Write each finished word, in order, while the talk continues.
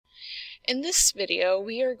In this video,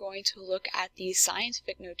 we are going to look at the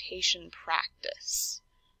scientific notation practice.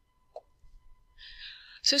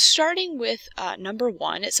 So starting with number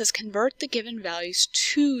 1, it says convert the given values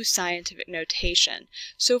to scientific notation.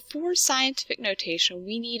 So for scientific notation,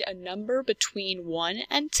 we need a number between 1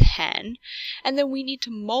 and 10, and then we need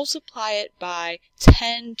to multiply it by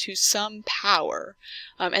 10 to some power.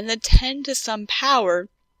 And the 10 to some power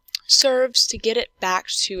serves to get it back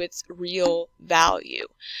to its real value.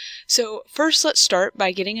 So first let's start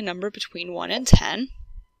by getting a number between 1 and 10.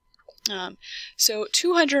 So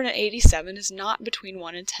 287 is not between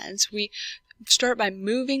 1 and 10, so we start by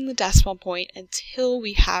moving the decimal point until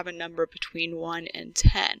we have a number between 1 and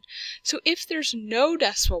 10. So if there's no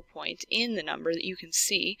decimal point in the number that you can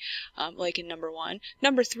see, like in number 1,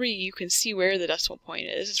 number 3 you can see where the decimal point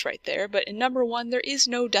is, it's right there, but in number 1 there is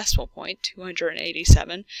no decimal point,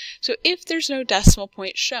 287. So if there's no decimal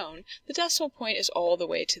point shown, the decimal point is all the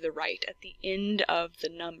way to the right at the end of the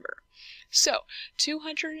number. So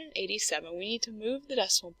 287, we need to move the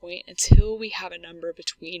decimal point until we have a number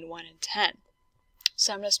between 1 and 10.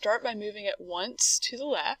 So I'm going to start by moving it once to the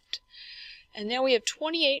left, and now we have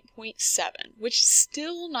 28.7, which is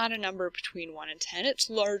still not a number between 1 and 10. It's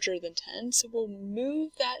larger than 10, so we'll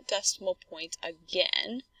move that decimal point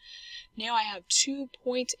again. Now I have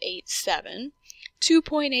 2.87.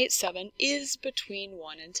 2.87 is between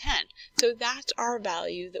 1 and 10. So that's our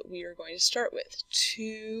value that we are going to start with,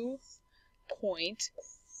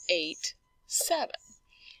 2.87.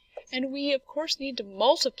 And we of course need to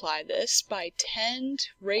multiply this by 10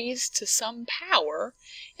 raised to some power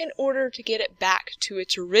in order to get it back to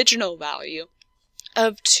its original value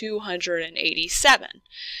of 287.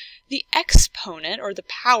 The exponent, or the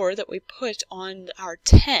power that we put on our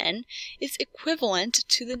 10, is equivalent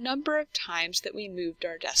to the number of times that we moved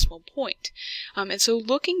our decimal point. And so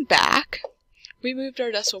looking back, we moved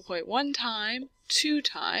our decimal point 1 time, 2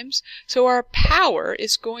 times, so our power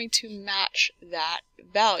is going to match that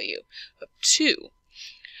value of 2.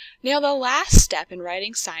 Now the last step in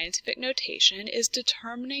writing scientific notation is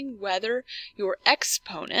determining whether your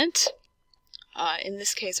exponent, in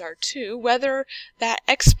this case our 2, whether that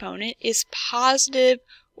exponent is positive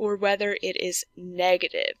or whether it is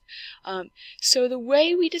negative. So the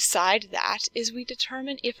way we decide that is we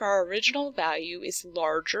determine if our original value is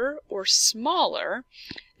larger or smaller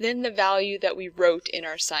than the value that we wrote in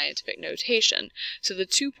our scientific notation. So the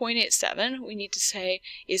 2.87, we need to say,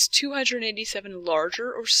 is 287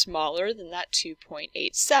 larger or smaller than that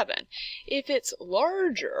 2.87? If it's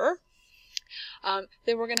larger,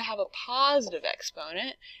 then we're going to have a positive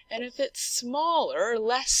exponent, and if it's smaller,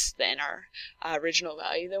 less than our original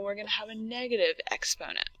value, then we're going to have a negative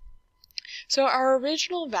exponent. So our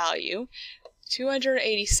original value,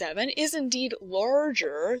 287, is indeed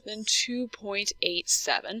larger than 2.87,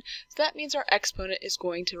 so that means our exponent is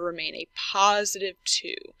going to remain a positive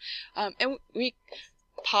 2. And we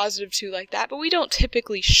positive 2 like that, but we don't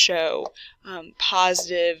typically show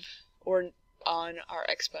positive or on our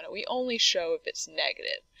exponent. We only show if it's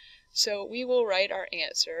negative. So we will write our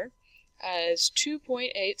answer as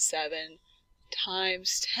 2.87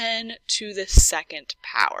 times 10 to the second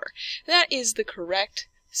power. That is the correct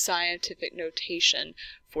scientific notation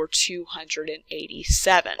for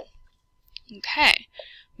 287. Okay,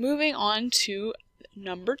 moving on to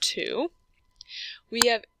number 2. We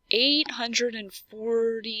have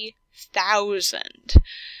 840,000.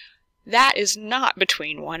 That is not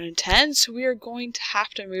between 1 and 10, so we are going to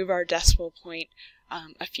have to move our decimal point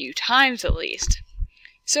a few times at least.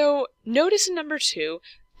 So notice in number 2,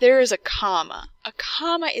 there is a comma. A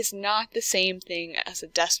comma is not the same thing as a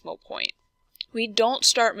decimal point. We don't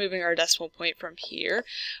start moving our decimal point from here.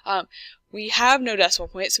 We have no decimal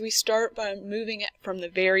point, so we start by moving it from the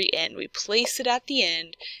very end. We place it at the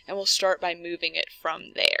end, and we'll start by moving it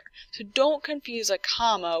from there. So don't confuse a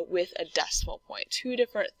comma with a decimal point. Two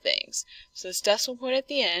different things. So this decimal point at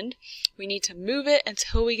the end, we need to move it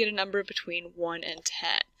until we get a number between 1 and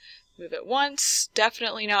 10. Move it once,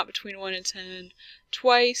 definitely not between 1 and 10.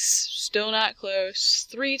 Twice, still not close.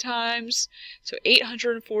 3 times, so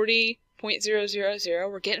 840.000,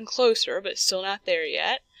 we're getting closer, but still not there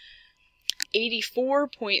yet.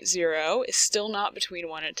 84.0 is still not between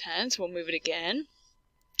 1 and 10, so we'll move it again.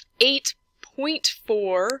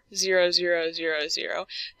 8.40000,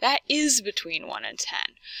 that is between 1 and 10.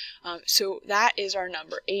 So that is our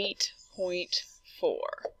number, 8.4.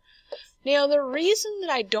 Now the reason that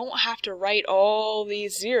I don't have to write all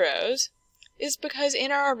these zeros is because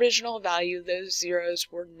in our original value, those zeros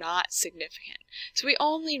were not significant. So we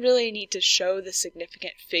only really need to show the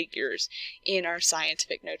significant figures in our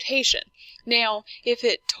scientific notation. Now, if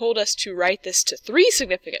it told us to write this to 3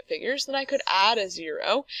 significant figures, then I could add a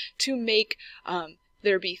 0 to make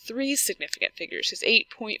there be 3 significant figures, because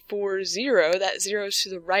 8.40, that 0 is to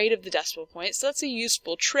the right of the decimal point, so that's a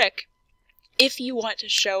useful trick if you want to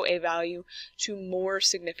show a value to more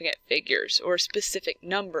significant figures or a specific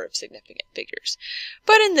number of significant figures.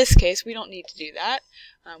 But in this case, we don't need to do that.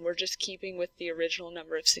 We're just keeping with the original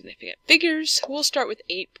number of significant figures. We'll start with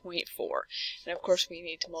 8.4. And of course, we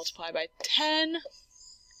need to multiply by 10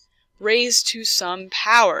 raised to some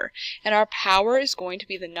power. And our power is going to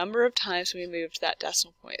be the number of times we moved that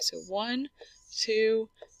decimal point. So 1, 2,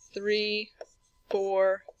 3,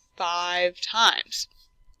 4, 5 times.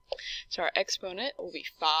 So our exponent will be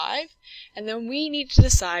 5, and then we need to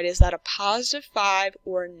decide, is that a positive 5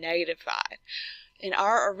 or a negative 5? And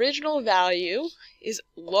our original value is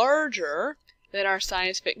larger than our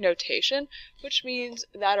scientific notation, which means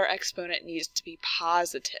that our exponent needs to be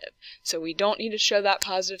positive. So we don't need to show that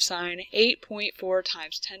positive sign. 8.4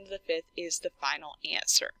 times 10 to the 5th is the final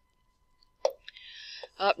answer.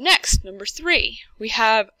 Up next, number 3, we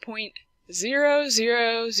have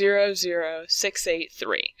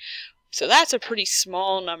 0.0000683. So that's a pretty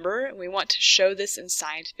small number, and we want to show this in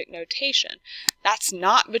scientific notation. That's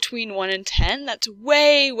not between 1 and 10, that's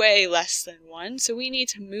way, way less than 1, so we need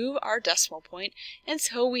to move our decimal point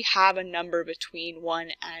until we have a number between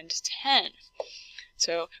 1 and 10.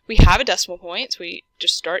 So we have a decimal point, so we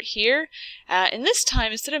just start here, and this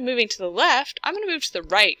time, instead of moving to the left, I'm going to move to the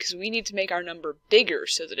right, because we need to make our number bigger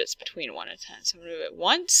so that it's between 1 and 10. So I'm going to move it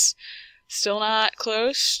once. Still not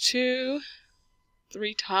close to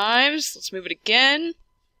 3 times. Let's move it again.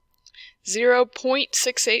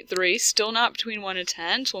 0.683, still not between 1 and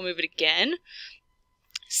 10, so we'll move it again.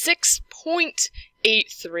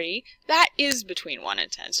 6.83, that is between 1 and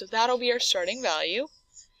 10, so that'll be our starting value.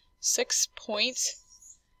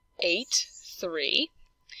 6.83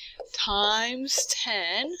 times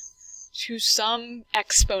 10 to some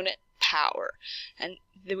exponent power. And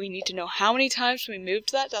then we need to know how many times we moved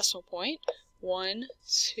to that decimal point. 1,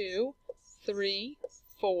 2, 3,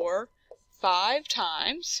 4, 5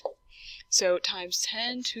 times. So times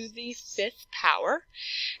 10 to the 5th power.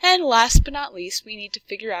 And last but not least, we need to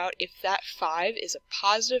figure out if that 5 is a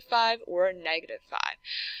positive 5 or a negative 5.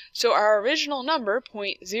 So our original number,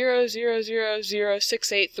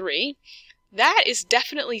 0.0000683, that is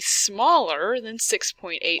definitely smaller than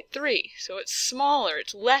 6.83. So it's smaller,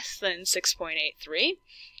 it's less than 6.83,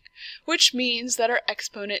 which means that our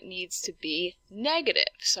exponent needs to be negative.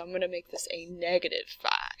 So I'm going to make this a negative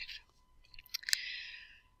 5.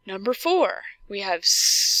 Number 4, we have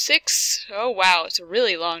 6. Oh wow, it's a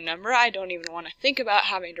really long number. I don't even want to think about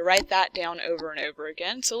having to write that down over and over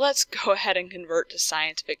again. So let's go ahead and convert to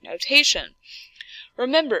scientific notation.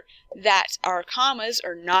 Remember that our commas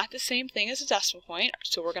are not the same thing as a decimal point,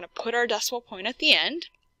 so we're going to put our decimal point at the end,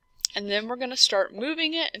 and then we're going to start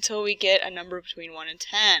moving it until we get a number between 1 and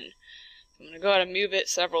 10. I'm going to go ahead and move it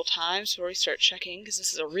several times before we start checking, because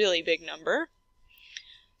this is a really big number.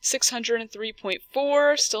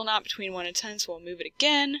 603.4, still not between 1 and 10, so we'll move it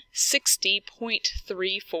again.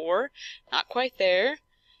 60.34, not quite there.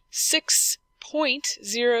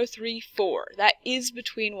 6.034, that is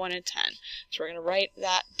between 1 and 10. So we're going to write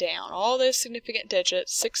that down. All those significant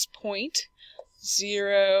digits,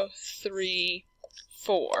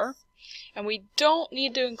 6.034. And we don't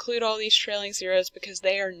need to include all these trailing zeros because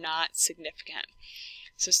they are not significant.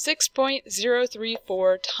 So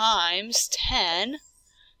 6.034 times 10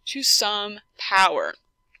 to some power,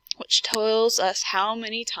 which tells us how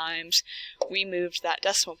many times we moved that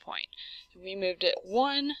decimal point. And we moved it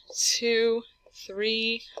 1, 2,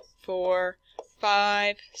 3, 4,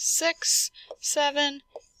 5, 6, 7,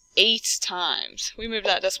 8 times. We moved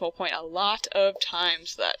that decimal point a lot of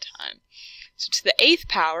times that time. So to the 8th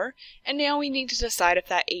power, and now we need to decide if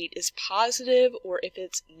that 8 is positive or if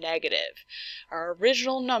it's negative. Our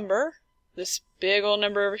original number, this big old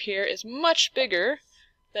number over here, is much bigger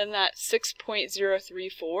than that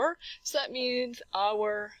 6.034, so that means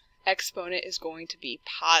our exponent is going to be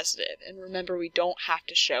positive. And remember, we don't have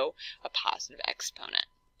to show a positive exponent.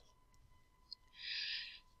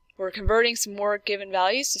 We're converting some more given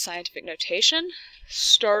values to scientific notation,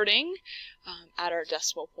 starting at our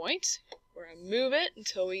decimal point. We're going to move it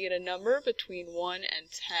until we get a number between 1 and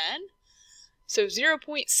 10. So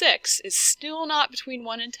 0.6 is still not between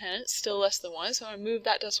 1 and 10, it's still less than 1, so I'm going to move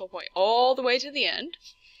that decimal point all the way to the end.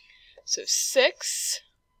 So 6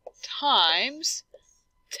 times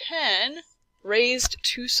 10 raised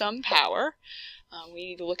to some power. We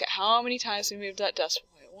need to look at how many times we moved that decimal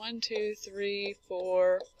point. 1, 2, 3,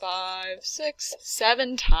 4, 5, 6,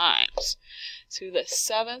 7 times. To the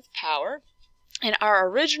 7th power. And our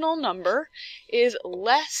original number is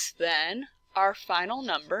less than our final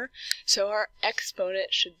number, so our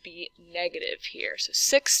exponent should be negative here. So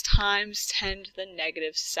 6 times 10 to the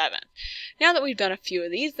negative 7. Now that we've done a few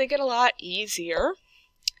of these, they get a lot easier.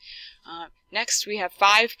 Next we have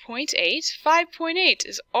 5.8. 5.8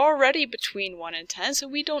 is already between 1 and 10, so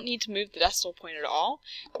we don't need to move the decimal point at all.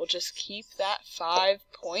 We'll just keep that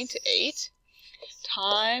 5.8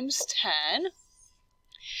 times 10.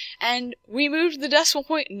 And we moved the decimal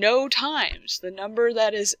point no times. The number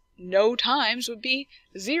that is no times would be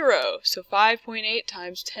 0. So 5.8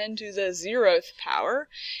 times 10 to the 0th power.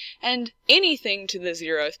 And anything to the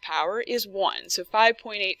 0th power is 1. So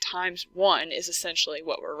 5.8 times 1 is essentially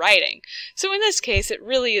what we're writing. So in this case, it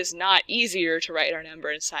really is not easier to write our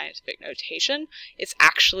number in scientific notation. It's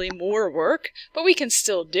actually more work, but we can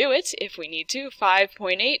still do it if we need to.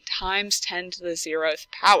 5.8 times 10 to the 0th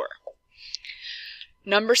power.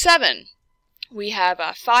 Number 7. We have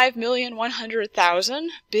 5,100,000,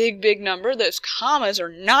 big number. Those commas are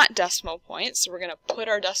not decimal points, so we're going to put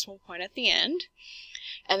our decimal point at the end.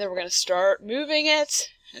 And then we're going to start moving it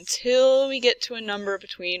until we get to a number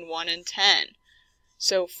between 1 and 10.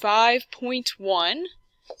 So 5.1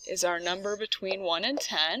 is our number between 1 and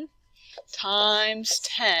 10, times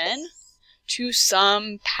 10 to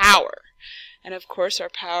some power. And of course our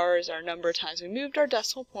power is our number of times we moved our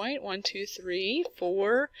decimal point. 1, 2, 3,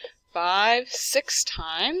 4, 5, 6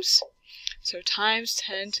 times. So times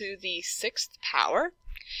 10 to the 6th power.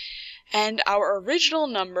 And our original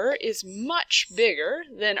number is much bigger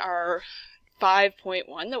than our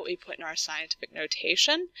 5.1 that we put in our scientific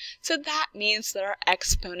notation. So that means that our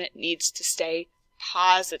exponent needs to stay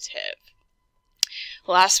positive.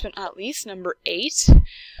 Last but not least, number 8.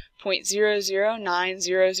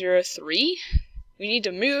 0.009003. We need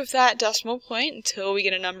to move that decimal point until we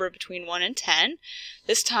get a number between 1 and 10.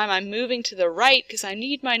 This time I'm moving to the right because I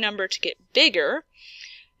need my number to get bigger.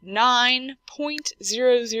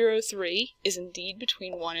 9.003 is indeed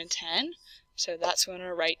between 1 and 10. So that's what I'm going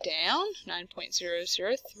to write down.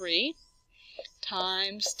 9.003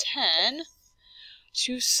 times 10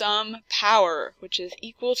 to some power, which is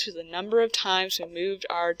equal to the number of times we moved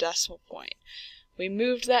our decimal point. We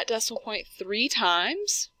moved that decimal point 3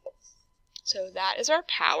 times, so that is our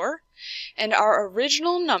power, and our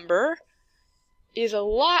original number is a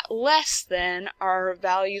lot less than our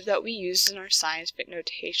value that we used in our scientific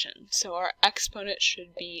notation, so our exponent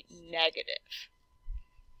should be negative.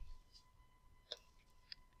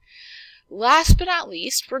 Last but not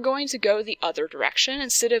least, we're going to go the other direction.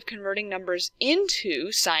 Instead of converting numbers into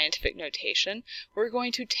scientific notation, we're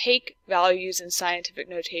going to take values in scientific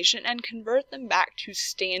notation and convert them back to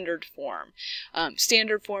standard form.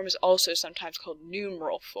 Standard form is also sometimes called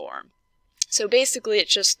numeral form. So basically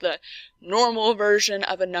it's just the normal version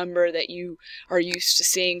of a number that you are used to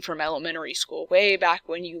seeing from elementary school, way back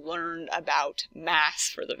when you learned about math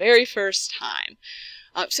for the very first time.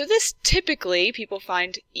 So this typically people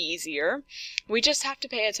find easier. We just have to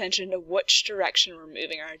pay attention to which direction we're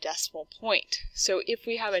moving our decimal point. So if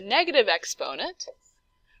we have a negative exponent,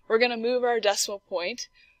 we're going to move our decimal point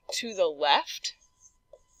to the left.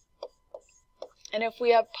 And if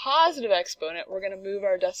we have positive exponent, we're going to move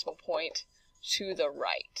our decimal point to the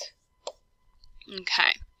right.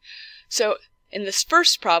 Okay, so in this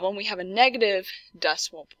first problem, we have a negative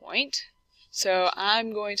decimal point. So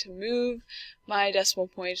I'm going to move my decimal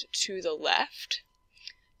point to the left.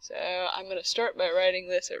 So I'm going to start by writing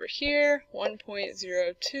this over here,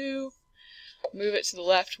 1.02. Move it to the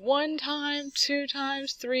left 1 time, 2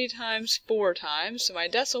 times, 3 times, 4 times. So my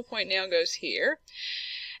decimal point now goes here.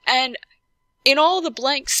 And in all the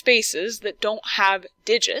blank spaces that don't have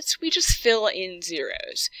digits, we just fill in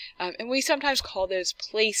zeros. And we sometimes call those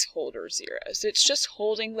placeholder zeros. It's just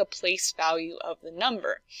holding the place value of the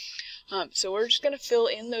number. So we're just going to fill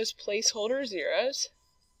in those placeholder zeros.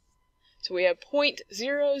 So we have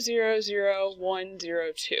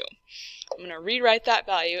 0.000102. I'm going to rewrite that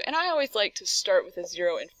value, and I always like to start with a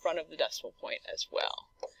 0 in front of the decimal point as well.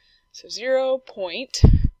 So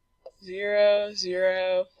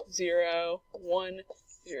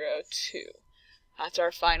 0.000102. That's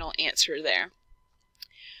our final answer there.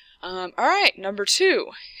 Alright, number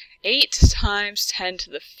 2. 8 times 10 to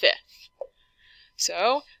the 5th.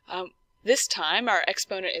 So, this time our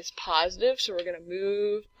exponent is positive, so we're going to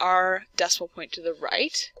move our decimal point to the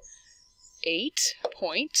right. 8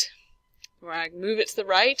 point. We're going to move it to the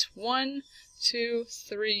right 1, 2,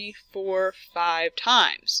 3, 4, 5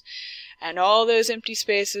 times. And all those empty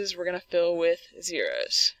spaces we're going to fill with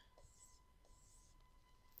zeros.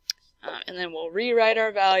 And then we'll rewrite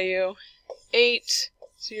our value 8,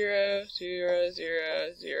 0, 0,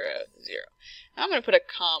 0, 0, 0. Now I'm going to put a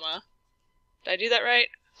comma. Did I do that right?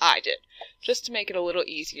 I did. Just to make it a little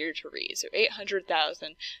easier to read. So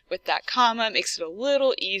 800,000 with that comma makes it a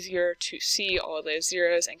little easier to see all those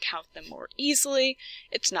zeros and count them more easily.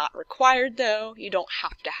 It's not required though. You don't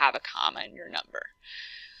have to have a comma in your number.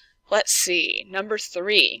 Let's see. Number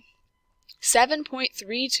 3.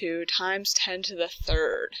 7.32 times 10 to the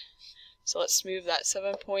third. So let's move that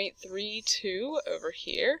 7.32 over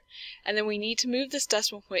here. And then we need to move this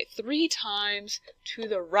decimal point 3 times to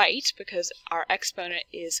the right because our exponent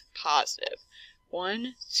is positive.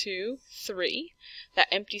 1, 2, 3. That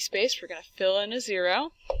empty space we're going to fill in a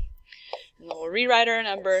 0. And then we'll rewrite our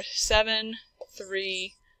number 7,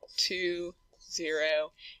 3, 2,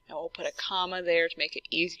 0. And we'll put a comma there to make it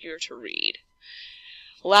easier to read.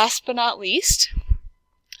 Last but not least,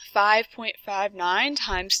 5.59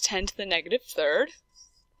 times 10 to the negative third.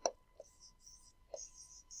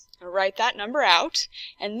 I'll write that number out,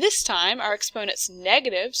 and this time our exponent's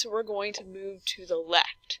negative, so we're going to move to the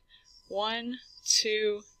left. 1,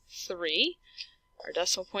 2, 3. Our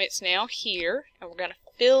decimal point's now here, and we're going to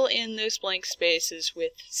fill in those blank spaces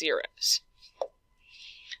with zeros.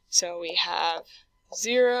 So we have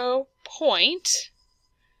 0.00559.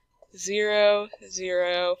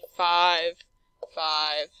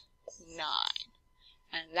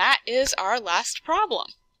 And that is our last problem.